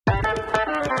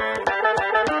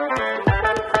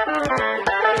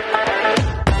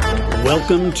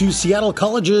Welcome to Seattle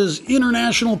College's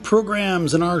international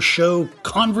programs and our show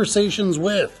Conversations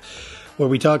With, where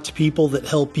we talk to people that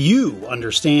help you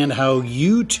understand how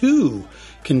you too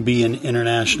can be an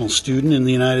international student in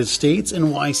the United States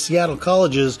and why Seattle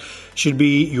Colleges should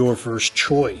be your first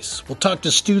choice. We'll talk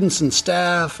to students and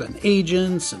staff and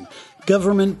agents and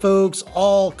government folks,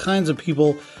 all kinds of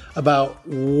people about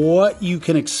what you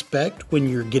can expect when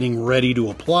you're getting ready to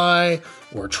apply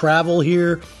or travel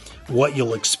here, what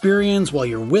you'll experience while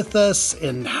you're with us,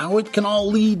 and how it can all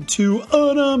lead to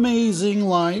an amazing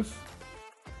life.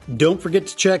 Don't forget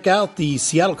to check out the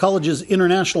Seattle College's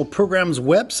International Programs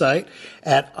website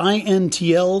at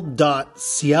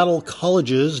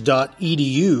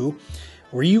intl.seattlecolleges.edu,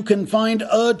 where you can find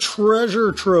a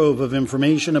treasure trove of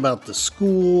information about the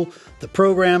school, the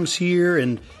programs here,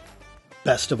 and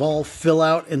best of all, fill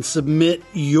out and submit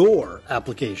your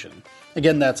application.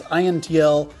 Again, that's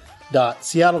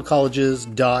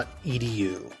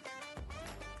intl.seattlecolleges.edu.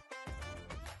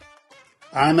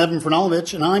 I'm Evan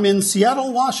Fernalovich, and I'm in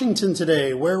Seattle, Washington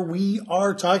today, where we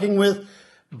are talking with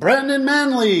Brandon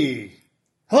Manley.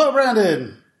 Hello,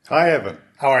 Brandon. Hi, Evan.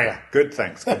 How are you? Good,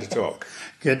 thanks. Good to talk.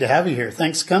 Good to have you here.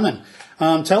 Thanks for coming.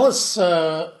 Tell us,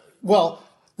 the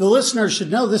listeners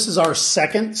should know this is our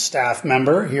second staff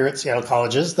member here at Seattle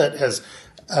Colleges that has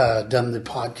done the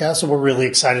podcast, so we're really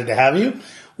excited to have you.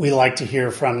 We like to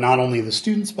hear from not only the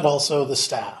students, but also the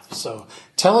staff. So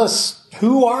tell us,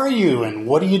 who are you and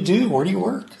what do you do? Where do you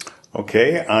work?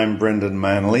 Okay, I'm Brendan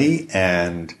Manley,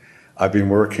 and I've been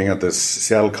working at the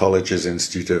Seattle College's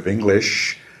Institute of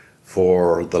English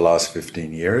for the last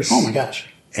 15 years. Oh my gosh.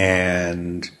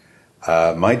 And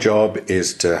my job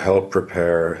is to help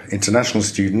prepare international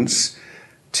students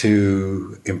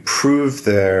to improve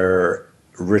their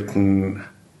written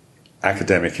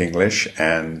academic English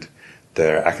and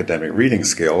their academic reading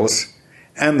skills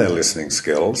and their listening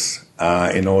skills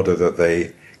in order that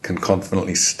they can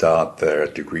confidently start their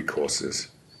degree courses.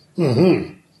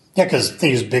 Mm-hmm. Yeah, because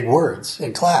they use big words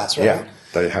in class, right? Yeah,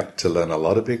 they have to learn a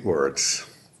lot of big words.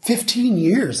 15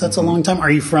 years, that's a long time. Are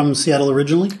you from Seattle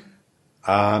originally?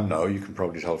 No, you can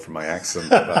probably tell from my accent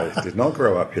that I did not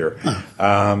grow up here.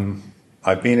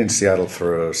 I've been in Seattle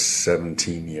for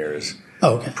 17 years.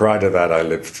 Oh, okay. Prior to that, I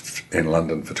lived in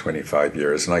London for 25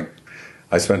 years, and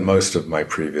I spent most of my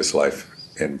previous life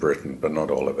in Britain, but not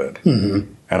all of it.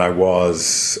 Mm-hmm. And I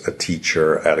was a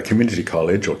teacher at a community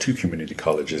college, or two community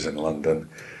colleges in London,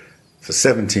 for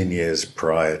 17 years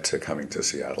prior to coming to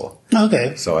Seattle.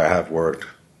 Okay. So I have worked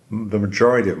the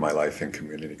majority of my life in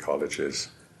community colleges.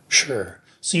 Sure.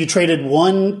 So you traded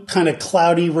one kind of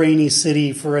cloudy, rainy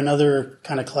city for another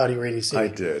kind of cloudy, rainy city. I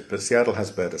did, but Seattle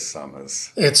has better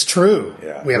summers. It's true.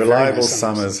 Yeah, we have reliable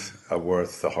summers are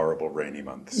worth the horrible rainy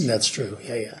months. That's true.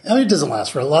 Yeah. I mean, it doesn't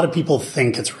last for a lot of people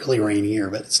think it's really rainy here,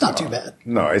 but it's not too bad.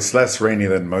 No, it's less rainy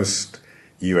than most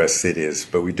U.S. cities,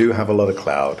 but we do have a lot of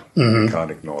cloud. Mm-hmm. We can't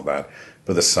ignore that.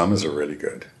 But the summers are really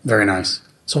good. Very nice.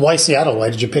 So why Seattle? Why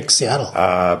did you pick Seattle?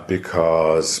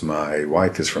 Because my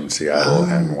wife is from Seattle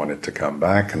and wanted to come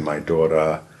back, and my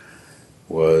daughter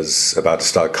was about to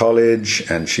start college,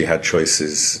 and she had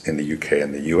choices in the UK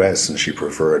and the US, and she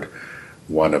preferred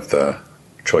one of the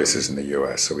choices in the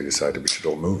US, so we decided we should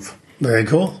all move. Very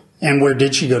cool. And where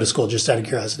did she go to school, just out of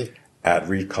curiosity? At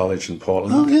Reed College in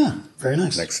Portland. Oh, yeah. Very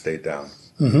nice. Next state down.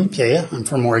 Mm-hmm. Yeah. I'm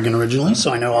from Oregon originally,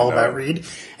 so I know all about Reed.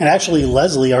 And actually,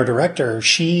 Leslie, our director,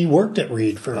 she worked at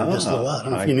Reed for just a little while. I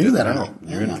don't know if you knew that or not.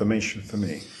 New information for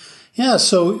me. Yeah,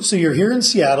 so you're here in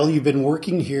Seattle. You've been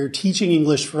working here, teaching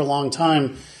English for a long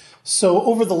time. So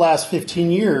over the last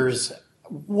 15 years,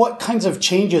 what kinds of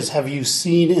changes have you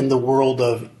seen in the world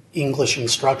of English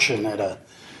instruction at a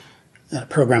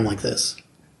program like this?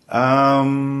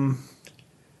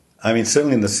 I mean,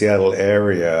 certainly in the Seattle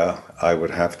area, I would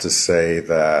have to say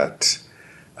that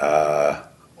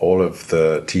all of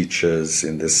the teachers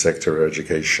in this sector of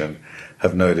education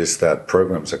have noticed that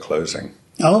programs are closing.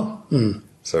 Oh. Mm.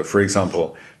 So, for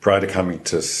example, prior to coming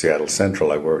to Seattle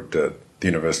Central, I worked at the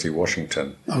University of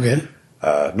Washington. Okay.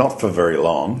 Not for very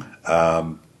long,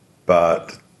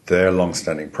 but their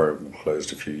long-standing program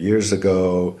closed a few years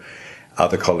ago.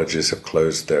 Other colleges have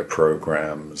closed their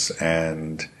programs,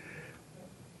 and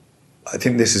I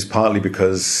think this is partly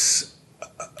because,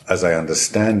 as I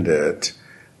understand it,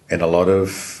 in a lot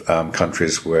of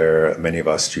countries where many of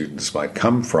our students might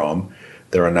come from,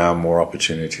 there are now more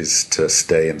opportunities to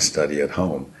stay and study at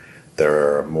home.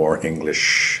 There are more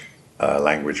English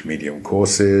language medium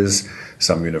courses.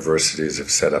 Some universities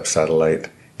have set up satellite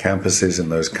campuses in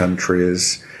those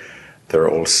countries. There are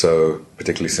also,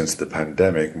 particularly since the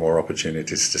pandemic, more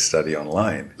opportunities to study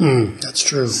online. That's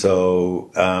true.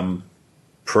 So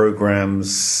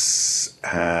programs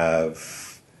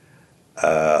have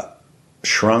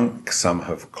shrunk, some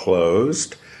have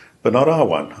closed, but not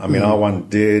R1. I mean, R1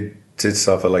 did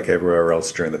suffer like everywhere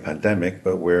else during the pandemic,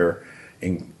 but we're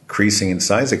increasing in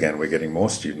size again. We're getting more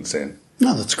students in.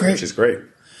 No, that's great. Which is great.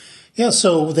 Yeah,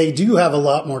 so they do have a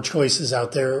lot more choices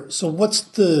out there. So what's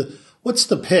the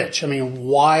pitch? I mean,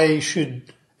 why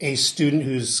should a student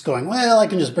who's going, well, I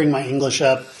can just bring my English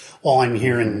up while I'm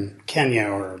here in Kenya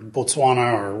or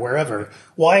Botswana or wherever,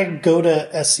 why go to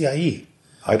SCIE?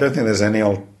 I don't think there's any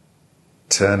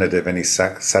alternative, any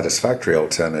satisfactory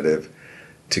alternative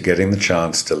to getting the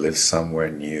chance to live somewhere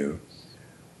new,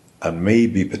 and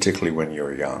maybe particularly when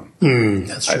you're young.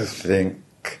 That's true. I think,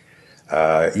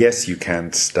 yes, you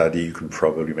can study, you can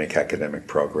probably make academic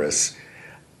progress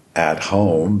at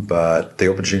home, but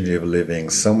the opportunity of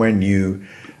living somewhere new,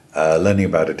 learning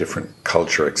about a different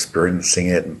culture, experiencing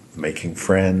it, making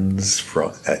friends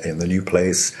in the new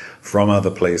place from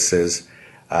other places,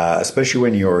 especially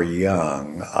when you're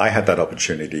young. I had that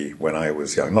opportunity when I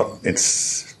was young, not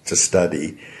to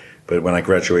study, but when I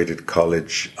graduated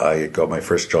college, I got my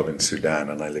first job in Sudan,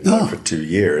 and I lived there for 2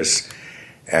 years.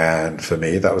 And for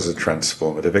me, that was a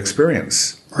transformative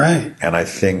experience. Right. And I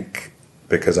think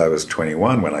because I was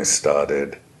 21 when I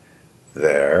started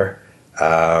there,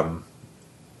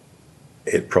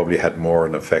 it probably had more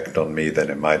an effect on me than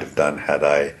it might have done had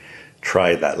I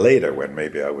tried that later, when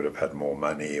maybe I would have had more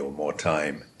money or more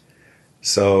time.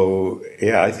 So,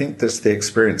 yeah, I think this the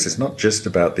experience. It's not just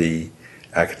about the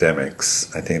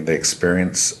academics. I think the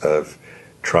experience of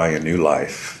trying a new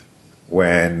life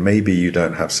when maybe you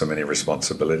don't have so many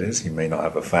responsibilities. You may not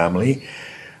have a family,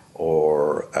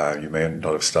 or you may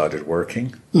not have started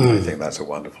working. I think that's a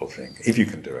wonderful thing, if you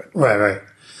can do it. Right, right.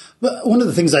 But one of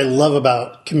the things I love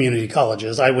about community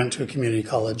colleges, I went to a community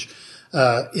college,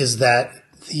 is that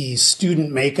the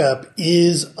student makeup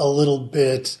is a little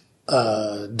bit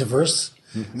diverse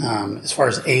as far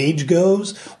as age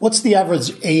goes. What's the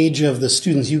average age of the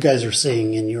students you guys are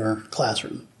seeing in your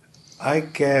classroom? I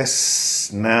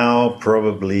guess now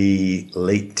probably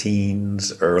late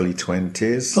teens, early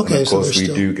 20s. Okay, and of course, so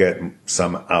we do get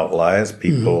some outliers.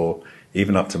 People,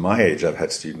 even up to my age, I've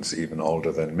had students even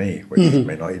older than me, which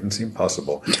may not even seem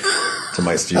possible to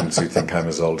my students who think I'm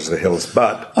as old as the hills.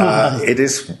 But it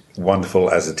is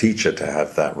wonderful as a teacher to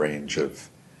have that range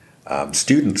of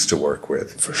students to work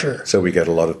with. For sure. So we get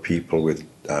a lot of people with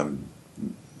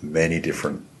many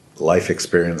different life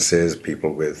experiences,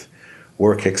 people with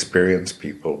work experience,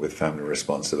 people with family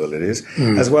responsibilities,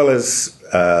 as well as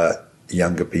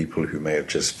younger people who may have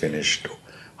just finished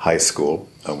high school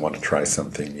and want to try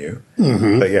something new.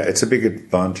 But yeah, it's a big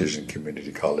advantage in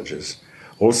community colleges.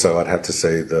 Also, I'd have to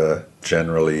say the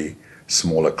generally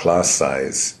smaller class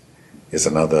size is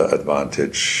another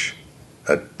advantage.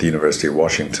 At the University of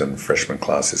Washington, freshman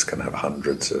classes can have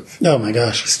hundreds of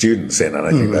students in, and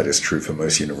I think that is true for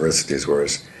most universities,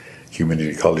 whereas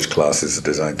community college classes are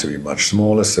designed to be much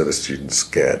smaller, so the students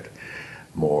get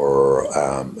more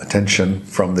attention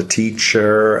from the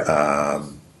teacher.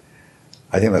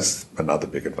 I think that's another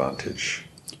big advantage.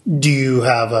 Do you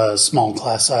have a small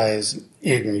class size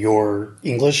in your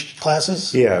English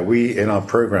classes? Yeah, in our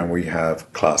program, we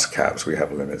have class caps. We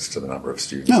have limits to the number of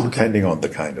students, depending on the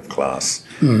kind of class.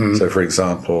 So, for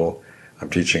example, I'm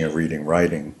teaching a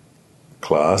reading-writing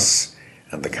class,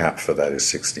 and the cap for that is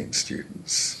 16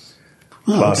 students.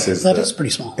 Classes that is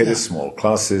pretty small. It is small.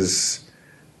 Classes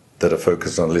that are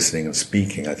focused on listening and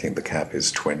speaking, I think the cap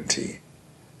is 20.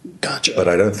 Gotcha. But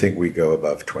I don't think we go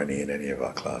above 20 in any of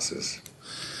our classes.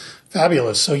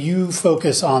 Fabulous. So you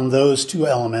focus on those two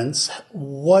elements.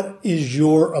 What is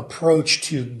your approach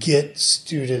to get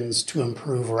students to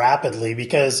improve rapidly?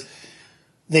 Because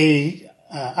they,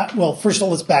 first of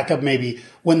all, let's back up maybe.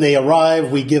 When they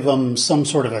arrive, we give them some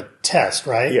sort of a test,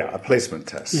 right? Yeah, a placement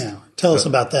test. Yeah. Tell us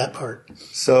about that part.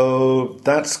 So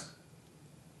that's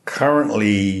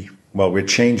currently, we're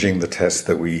changing the test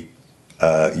that we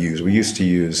use. We used to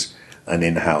use an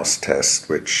in-house test,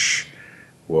 which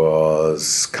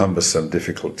was cumbersome,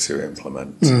 difficult to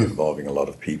implement, involving a lot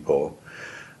of people.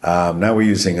 Now we're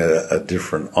using a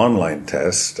different online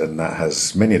test, and that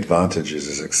has many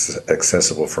advantages. It's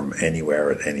accessible from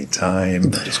anywhere at any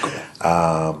time. That is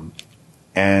cool.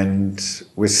 And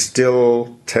we're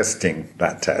still testing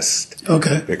that test.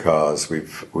 Okay. Because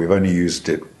we've only used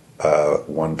it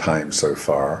one time so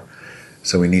far.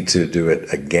 So we need to do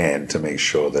it again to make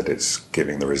sure that it's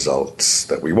giving the results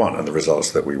that we want. And the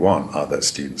results that we want are that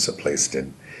students are placed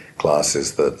in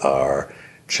classes that are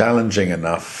challenging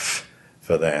enough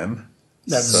for them,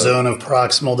 That zone of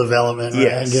proximal development. Right?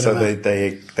 Yes, so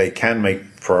they can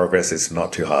make progress. It's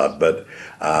not too hard, but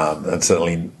and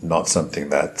certainly not something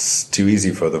that's too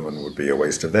easy for them and would be a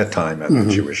waste of their time and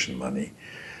the tuition money.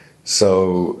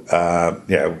 So,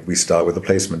 we start with a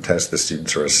placement test. The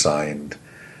students are assigned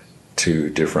to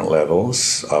different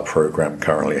levels. Our program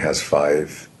currently has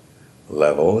 5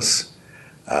 levels.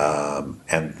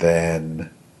 And then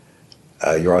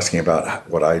you're asking about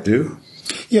what I do?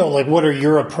 Yeah, like what are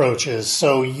your approaches?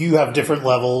 So you have different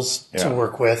levels to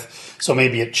work with. So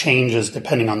maybe it changes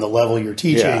depending on the level you're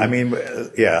teaching. Yeah, I mean,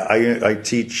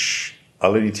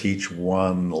 I'll only teach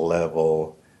 1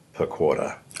 level per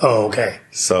quarter. Oh, okay.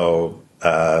 So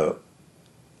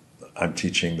I'm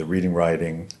teaching the reading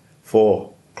writing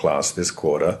 4 class this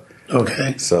quarter.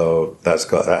 Okay. So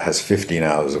that has 15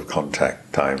 hours of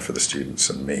contact time for the students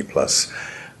and me, plus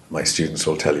my students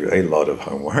will tell you a lot of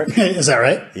homework. Is that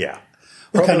right? Yeah.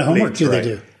 What kind of homework do they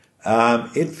do?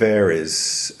 It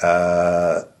varies.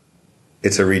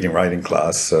 It's a reading writing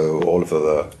class, so all of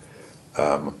the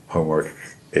homework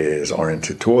is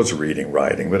oriented towards reading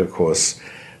writing. But of course,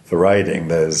 for writing,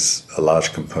 there's a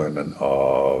large component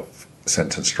of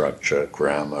sentence structure,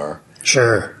 grammar.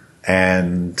 Sure.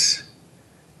 And,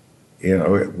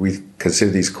 we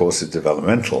consider these courses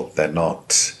developmental.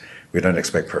 We don't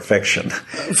expect perfection.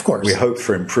 Of course. We hope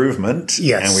for improvement.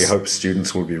 Yes. And we hope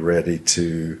students will be ready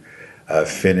to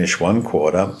finish 1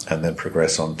 quarter and then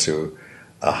progress on to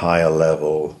a higher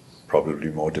level, probably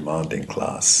more demanding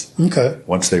class. Okay.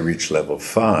 Once they reach level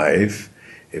 5,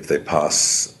 if they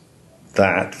pass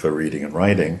that for reading and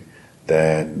writing,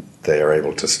 then they are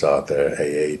able to start their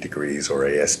AA degrees or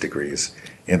AS degrees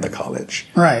in the college.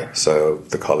 Right. So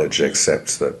the college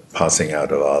accepts that passing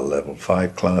out of our level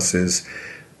 5 classes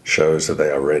shows that they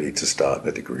are ready to start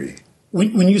the degree.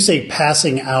 When you say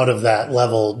passing out of that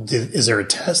level, is there a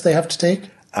test they have to take?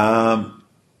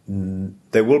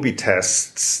 There will be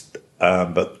tests,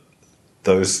 but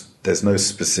there's no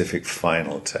specific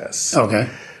final test. Okay.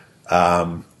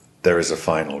 There is a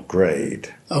final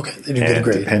grade. Okay, they do get a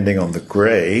grade. Depending on the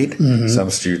grade, some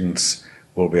students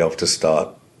will be able to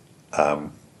start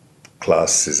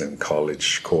classes and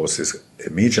college courses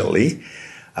immediately.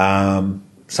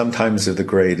 Sometimes if the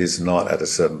grade is not at a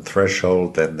certain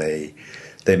threshold, then they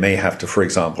may have to, for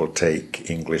example, take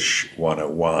English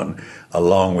 101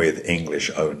 along with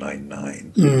English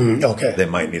 099. Okay. They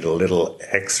might need a little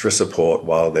extra support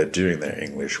while they're doing their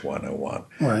English 101.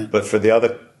 Right. But for the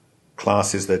other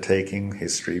classes they're taking,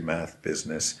 history, math,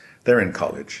 business, they're in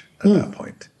college at that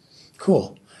point.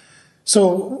 Cool.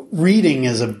 So reading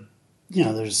is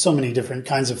there's so many different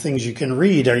kinds of things you can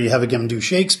read. Are you having them do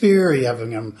Shakespeare?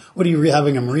 What are you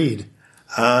having them read?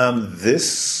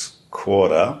 This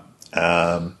quarter,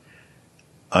 I'm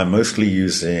mostly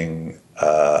using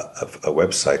a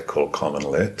website called Common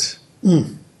Lit,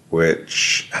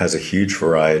 which has a huge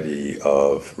variety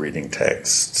of reading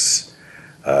texts,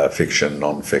 fiction,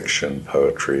 nonfiction,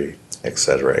 poetry,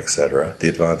 etc., etc. The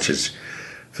advantage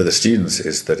for the students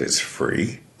is that it's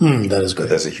free. That is good. But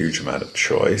there's a huge amount of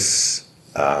choice.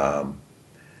 There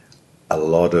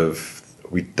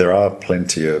are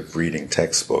plenty of reading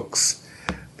textbooks,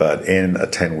 but in a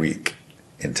 10-week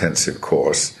intensive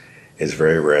course, it's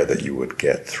very rare that you would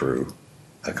get through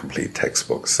a complete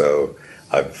textbook. So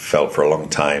I've felt for a long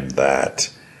time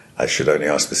that I should only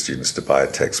ask the students to buy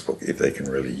a textbook if they can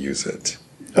really use it.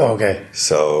 Oh, okay.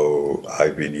 So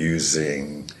I've been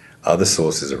using other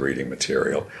sources of reading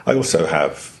material. I also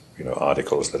have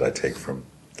articles that I take from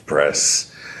the press,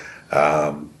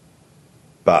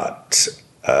 but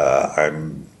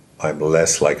I'm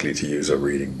less likely to use a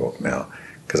reading book now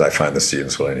because I find the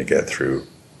students will only get through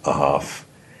a half,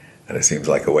 and it seems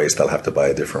like a waste. They'll have to buy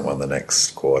a different one the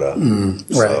next quarter. Right.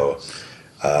 So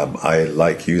I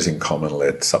like using Common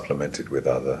Lit supplemented with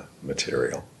other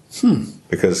material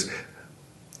because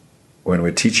when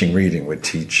we're teaching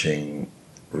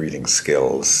reading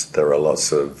skills. There are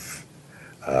lots of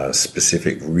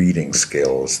specific reading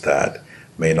skills that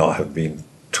may not have been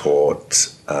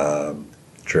taught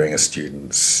during a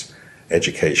student's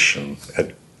education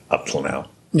up till now.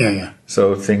 Yeah.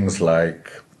 So things that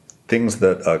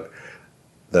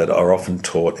are often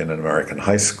taught in an American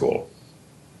high school,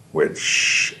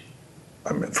 which,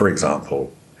 for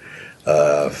example,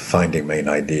 finding main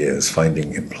ideas,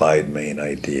 finding implied main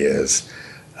ideas,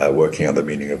 working on the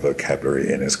meaning of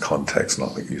vocabulary in its context,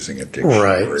 not using a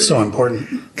dictionary. Right, so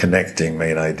important. Connecting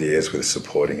main ideas with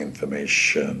supporting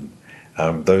information.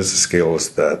 Those are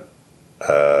skills that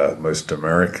most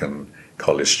American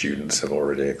college students have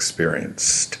already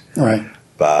experienced. Right.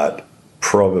 But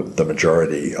probably the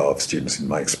majority of students, in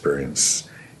my experience,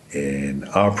 in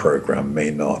our program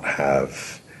may not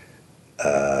have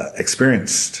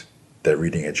experienced their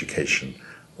reading education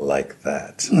like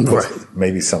that. Of course,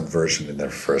 maybe some version in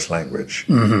their first language.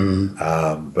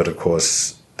 But of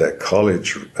course, their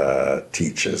college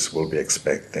teachers will be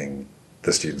expecting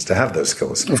the students to have those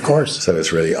skills. Of course. So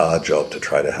it's really our job to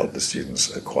try to help the students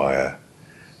acquire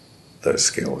those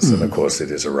skills. And of course,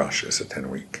 it is a rush. It's a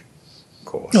 10-week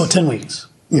course. Oh, 10 weeks.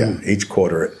 Yeah, each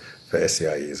quarter for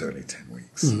SCIE is only 10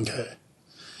 weeks. Okay.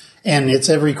 And it's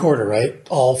every quarter, right?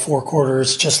 All 4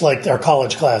 quarters, just like our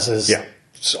college classes. Yeah.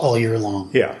 It's all year long.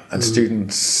 Yeah, and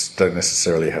students don't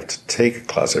necessarily have to take a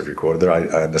class every quarter.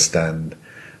 I understand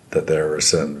that there are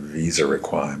certain visa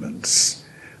requirements,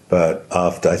 but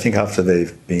I think after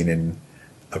they've been in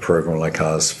a program like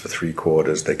ours for 3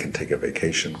 quarters, they can take a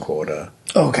vacation quarter.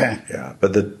 Okay. Yeah,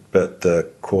 but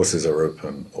the courses are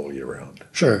open all year round.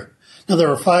 Sure. Now, there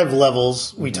are 5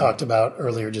 levels we talked about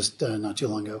earlier, just not too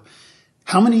long ago.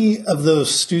 How many of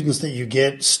those students that you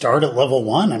get start at level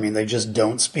 1? I mean, they just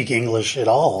don't speak English at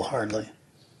all, hardly.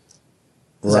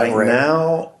 Right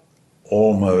now,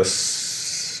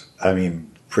 almost,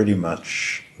 pretty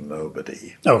much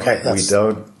nobody. Okay.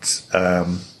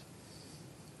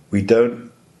 We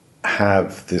don't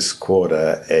have this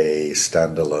quarter a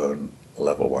standalone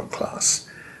level 1 class.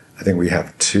 I think we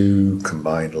have 2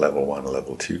 combined level 1 and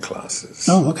level 2 classes.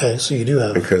 Oh, okay. So you do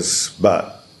have.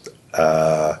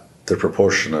 The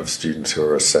proportion of students who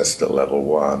are assessed at level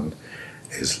 1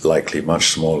 is likely much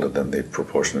smaller than the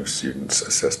proportion of students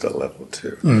assessed at level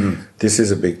 2. This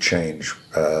is a big change.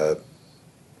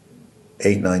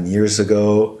 8-9 years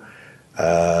ago,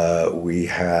 we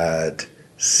had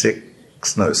 7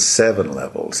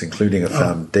 levels, including a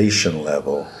foundation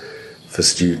level for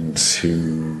students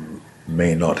who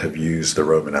may not have used the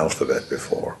Roman alphabet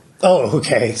before. Oh,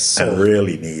 okay. And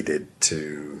really needed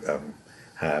to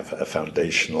have a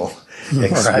foundational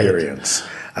experience.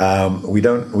 Right.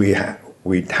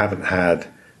 We haven't had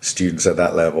students at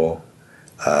that level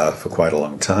for quite a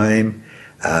long time,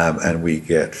 and we're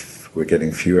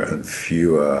getting fewer and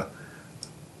fewer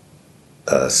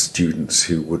students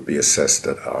who would be assessed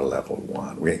at our level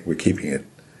 1. We're keeping it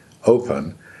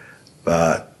open,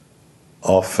 but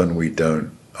often we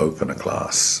don't open a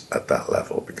class at that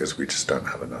level because we just don't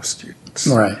have enough students.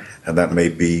 Right. And that may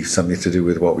be something to do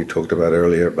with what we talked about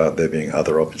earlier about there being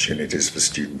other opportunities for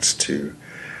students to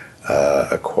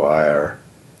acquire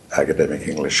academic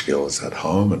English skills at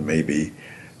home, and maybe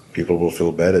people will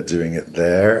feel better doing it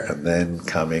there and then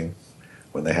coming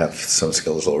when they have some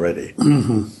skills already.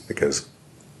 Because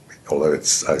although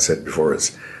I said before,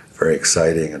 it's very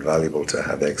exciting and valuable to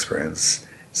have the experience,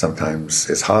 sometimes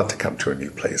it's hard to come to a new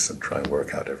place and try and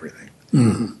work out everything.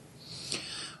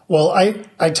 Well,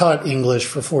 I taught English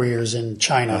for 4 years in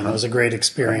China, and it was a great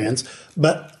experience.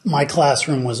 But my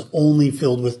classroom was only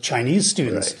filled with Chinese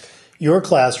students. Right. Your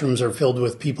classrooms are filled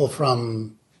with people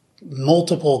from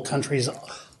multiple countries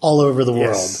all over the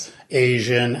world. Yes.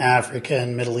 Asian,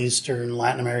 African, Middle Eastern,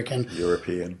 Latin American.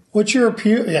 European. What's your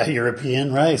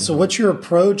European, right. So what's your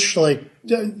approach? Like,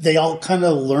 they all kind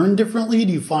of learn differently?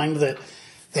 Do you find that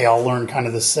they all learn kind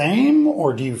of the same,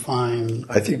 or do you find...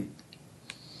 I think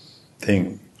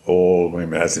all,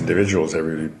 as individuals,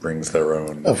 everybody brings their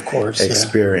own of course,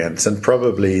 experience. And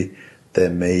probably there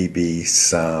may be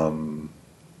some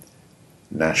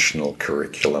national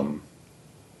curriculum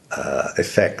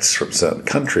effects from certain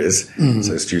countries.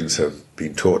 So students have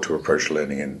been taught to approach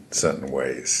learning in certain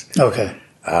ways. Okay.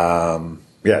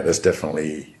 There's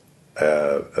definitely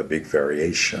a big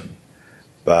variation.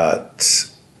 But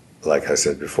like I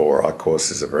said before, our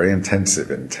courses are very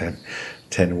intensive in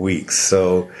 10 weeks.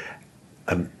 So,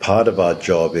 and part of our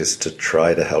job is to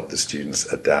try to help the students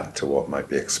adapt to what might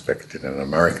be expected in an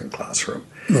American classroom.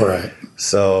 Right.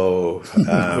 So,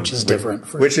 which is different.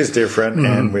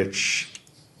 And which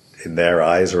in their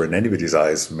eyes or in anybody's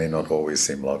eyes may not always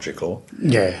seem logical.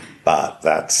 Yeah. But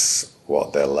that's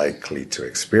what they're likely to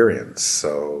experience.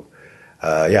 So,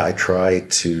 I try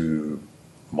to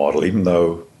model, even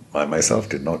though I myself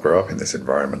did not grow up in this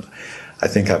environment, I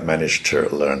think I've managed to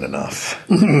learn enough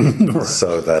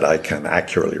so that I can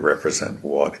accurately represent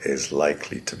what is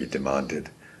likely to be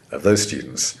demanded of those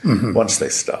students once they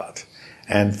start.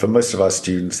 And for most of our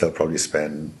students, they'll probably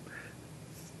spend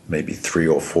maybe 3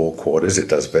 or 4 quarters. It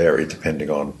does vary depending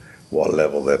on what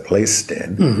level they're placed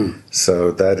in.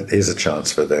 So that is a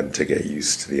chance for them to get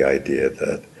used to the idea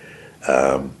that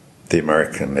the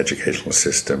American educational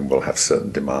system will have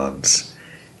certain demands,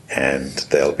 and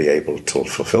they'll be able to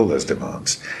fulfill those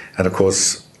demands. And of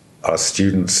course, our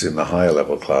students in the higher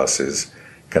level classes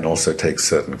can also take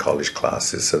certain college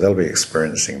classes, so they'll be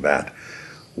experiencing that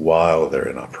while they're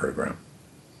in our program.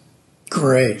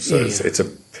 Great. So it's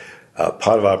a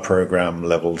part of our program,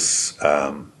 levels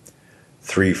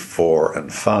 3, 4,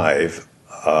 and 5,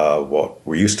 what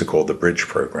we used to call the bridge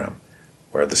program,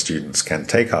 where the students can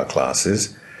take our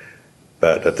classes,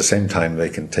 but at the same time they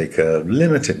can take a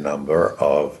limited number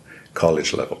of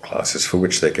college level classes for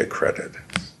which they get credit.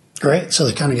 Great. So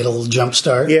they kind of get a little jump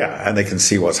start. Yeah, and they can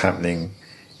see what's happening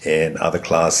in other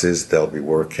classes. They'll be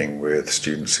working with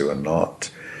students who are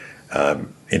not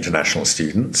international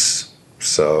students.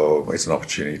 So it's an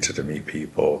opportunity to meet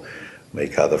people,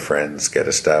 make other friends, get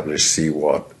established, see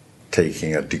what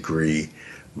taking a degree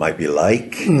might be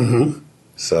like. Mm-hmm.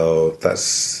 So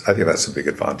I think that's a big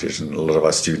advantage, and a lot of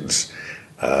our students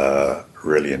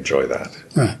really enjoy that.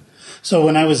 Right. So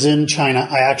when I was in China,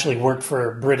 I actually worked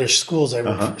for British schools. I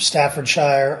worked for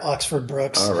Staffordshire, Oxford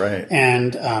Brookes,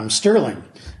 and Stirling.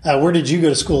 Where did you go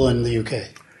to school in the UK?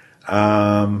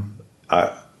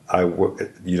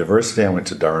 At university, I went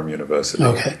to Durham University.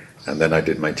 Okay. And then I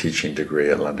did my teaching degree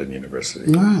at London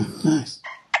University. Oh, nice.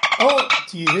 Oh,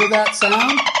 do you hear that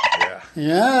sound? Yeah.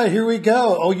 Yeah, here we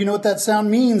go. Oh, you know what that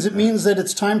sound means? It means that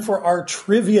it's time for our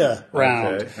trivia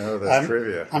round. Okay. Oh, that's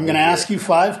trivia. I'm going to ask you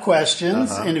 5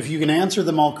 questions, and if you can answer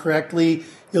them all correctly,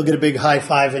 you'll get a big high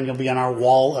five and you'll be on our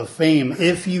wall of fame.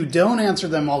 If you don't answer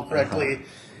them all correctly,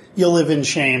 you'll live in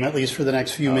shame, at least for the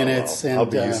next few minutes. Well, I'll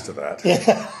be used to that.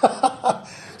 Yeah.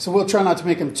 So we'll try not to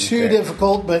make them too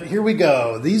difficult, but here we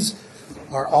go. These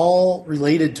are all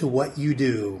related to what you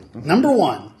do. Number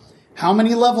 1. How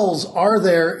many levels are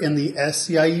there in the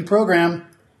SCIE program?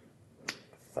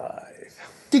 5.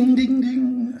 Ding, ding,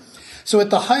 ding. So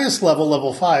at the highest level,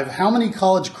 level 5, how many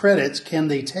college credits can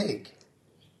they take?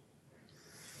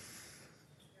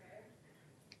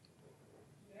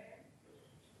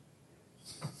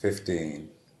 15.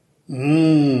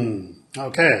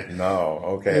 Okay. No,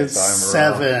 okay. It's so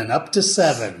I'm 7, wrong. up to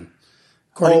 7.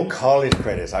 College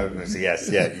credits. I was going to say yes.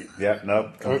 Yeah,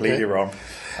 no, completely wrong.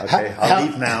 Okay, I'll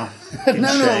leave now.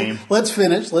 No, let's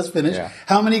finish. Yeah.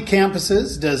 How many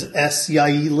campuses does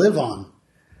SCIE live on?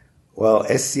 Well,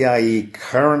 SCIE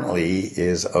currently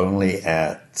is only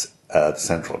at the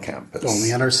Central Campus.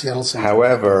 Only on our Seattle Central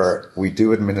However, we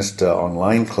do administer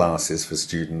online classes for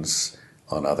students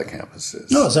on other campuses.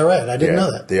 Oh, is that right? I didn't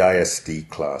know that. The ISD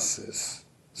classes.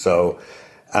 So,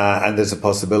 and there's a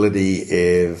possibility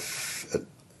if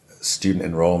student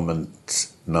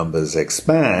enrollment numbers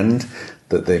expand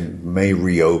that they may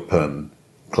reopen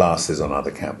classes on other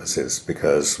campuses,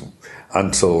 because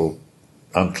until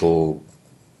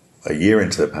a year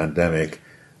into the pandemic,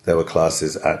 there were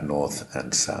classes at North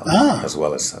and South as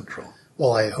well as Central.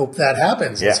 Well, I hope that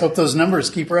happens. Let's hope those numbers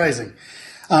keep rising.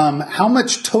 How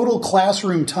much total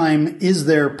classroom time is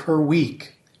there per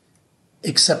week,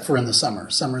 except for in the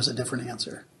summer? Summer is a different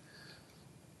answer.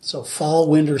 So fall,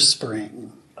 winter,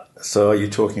 spring. So are you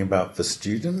talking about the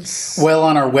students? Well,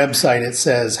 on our website, it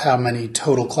says how much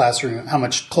total classroom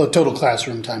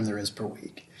time there is per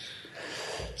week.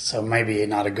 So maybe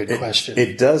not a good question.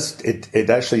 It does.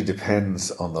 It actually depends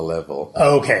on the level.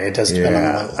 Okay, it does depend on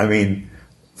the level. I mean,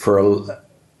 for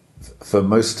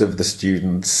most of the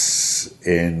students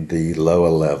in the lower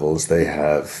levels, they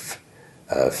have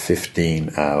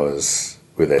 15 hours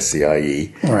with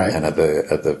SCIE, right. And at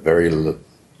the very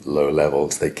low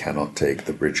levels, they cannot take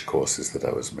the bridge courses that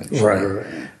I was mentioning.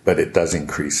 Right. But it does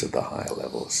increase at the higher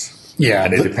levels. Yeah,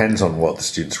 and it depends on what the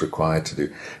student's required to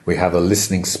do. We have a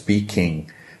listening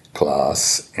speaking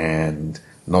class, and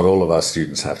not all of our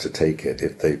students have to take it.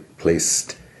 If they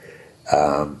placed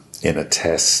in a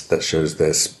test that shows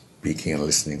their speaking and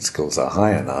listening skills are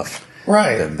high enough,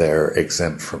 then they're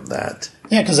exempt from that.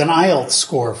 Yeah, because an IELTS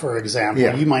score, for example,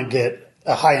 you might get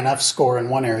a high enough score in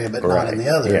one area but not in the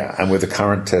other. Yeah, and with the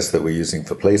current test that we're using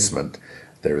for placement,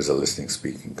 there is a listening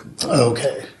speaking component.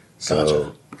 Okay,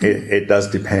 so it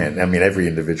does depend. I mean, every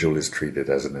individual is treated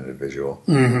as an individual.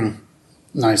 Mm-hmm.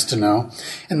 Nice to know.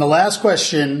 And the last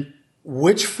question,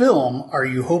 which film are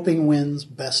you hoping wins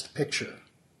Best Picture?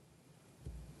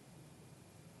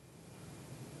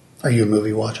 Are you a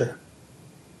movie watcher?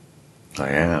 I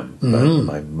am, but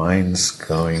my mind's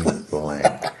going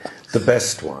blank. The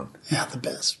best one. Yeah, the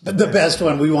best. But the best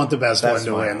one, we want the best one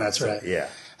to win. That's right. Yeah.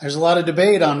 There's a lot of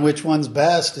debate on which one's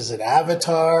best. Is it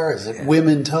Avatar? Is it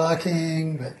women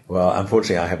talking? Well,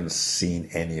 unfortunately, I haven't seen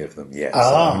any of them yet, so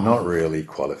I'm not really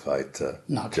qualified to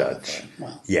judge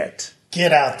yet.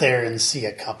 Get out there and see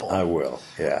a couple. I will,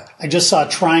 yeah. I just saw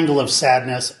Triangle of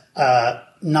Sadness.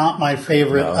 Not my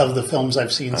favorite of the films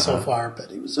I've seen so far,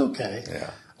 but it was okay.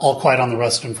 Yeah. All Quiet on the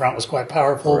Western Front was quite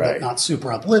powerful, but not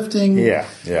super uplifting. Yeah.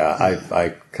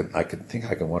 I think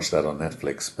I can watch that on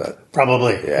Netflix, but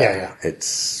probably.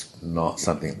 It's not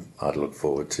something I'd look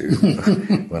forward to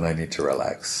when I need to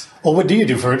relax. Well, what do you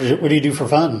do for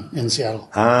fun in Seattle?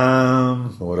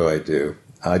 What do?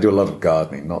 I do a lot of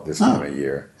gardening, not this time of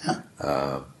year.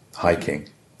 Hiking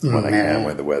when I can,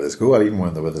 when the weather's good. Well, even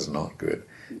when the weather's not good,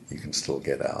 you can still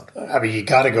get out. I mean, you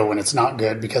got to go when it's not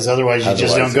good, because otherwise you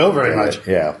just don't go very much.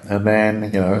 Yeah, and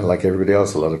then, like everybody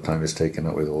else, a lot of time is taken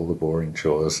up with all the boring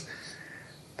chores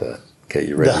that get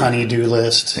you ready. The honey-do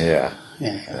list. Yeah,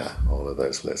 Yeah, all of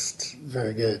those lists.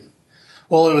 Very good.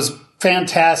 Well, it was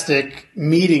fantastic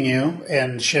meeting you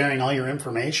and sharing all your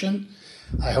information.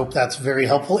 I hope that's very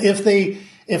helpful. If they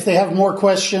have more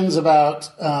questions about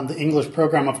the English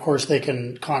program, of course, they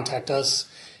can contact us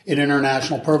in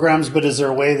international programs. But is there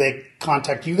a way they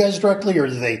contact you guys directly, or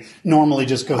do they normally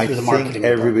just go through the marketing I think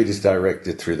department? everybody's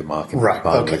directed through the marketing Right,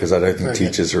 department, okay. because I don't think Very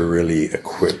teachers are really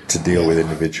equipped to deal with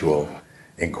individual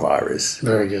inquiries.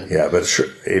 Very good. Yeah, but sure,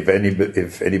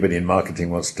 if anybody in marketing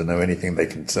wants to know anything, they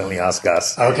can certainly ask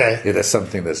us. Okay. If there's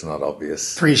something that's not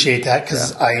obvious. Appreciate that,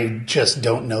 because I just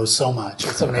don't know so much.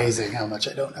 It's amazing how much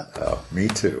I don't know. Oh, me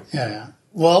too. Yeah.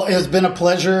 Well, it's been a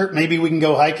pleasure. Maybe we can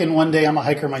go hiking one day. I'm a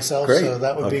hiker myself, Great. so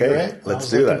that would be great. Let's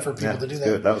do that. For people to do that.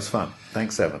 Good. That was fun.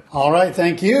 Thanks, Evan. All right.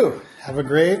 Thank you. Have a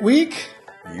great week.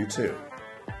 You too.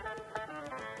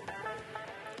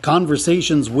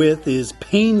 Conversations With is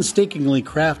painstakingly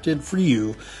crafted for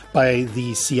you by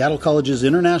the Seattle College's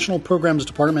International Programs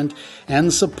Department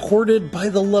and supported by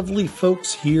the lovely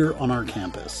folks here on our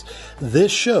campus.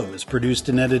 This show is produced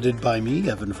and edited by me,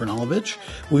 Evan Fernalovich.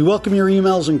 We welcome your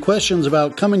emails and questions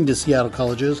about coming to Seattle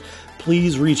Colleges.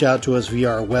 Please reach out to us via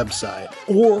our website,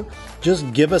 or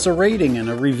just give us a rating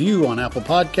and a review on Apple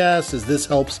Podcasts, as this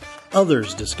helps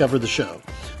others discover the show.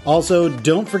 Also,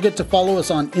 don't forget to follow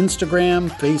us on Instagram,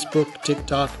 Facebook,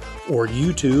 TikTok, or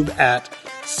YouTube at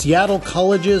Seattle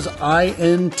Colleges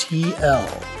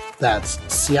INTL. That's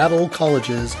Seattle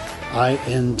Colleges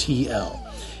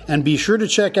INTL. And be sure to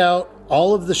check out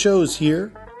all of the shows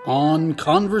here on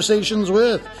Conversations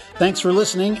With. Thanks for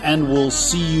listening, and we'll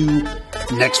see you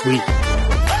next week.